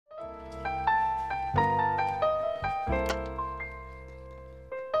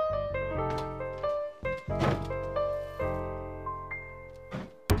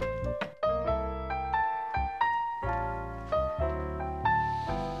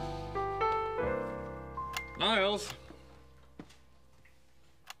Niles?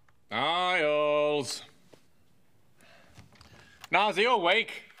 Niles? Niles, are you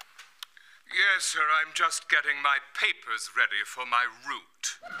awake? Yes, sir, I'm just getting my papers ready for my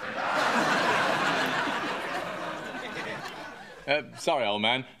route. Sorry, old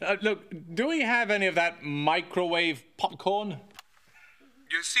man. Look, do we have any of that microwave popcorn?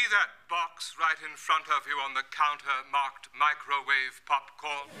 You see that box right in front of you on the counter marked microwave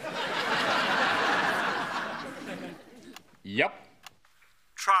popcorn? Yep.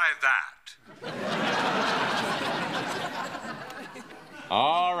 Try that.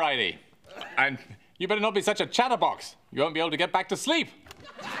 All righty. And you better not be such a chatterbox. You won't be able to get back to sleep.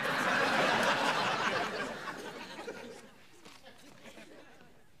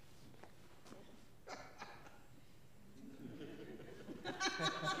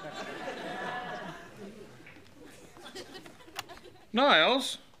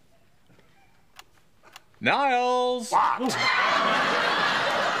 Niles? Niles! What?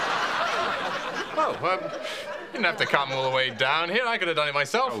 Oh, you didn't have to come all the way down here. I could have done it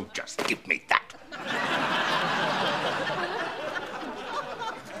myself. Oh, just give me that.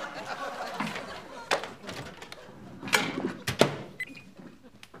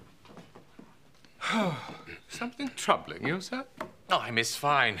 Something troubling you, sir? Oh, I miss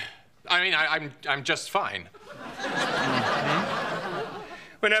Fine. I mean, I'm just fine.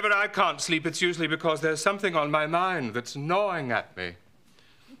 Whenever I can't sleep, it's usually because there's something on my mind that's gnawing at me.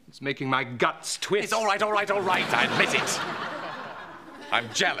 It's making my guts twist. It's all right, all right, all right. I admit it.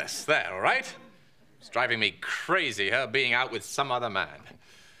 I'm jealous there, all right? It's driving me crazy, her being out with some other man.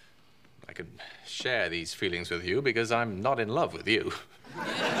 I could share these feelings with you because I'm not in love with you.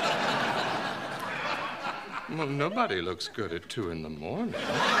 Well, nobody looks good at 2 in the morning.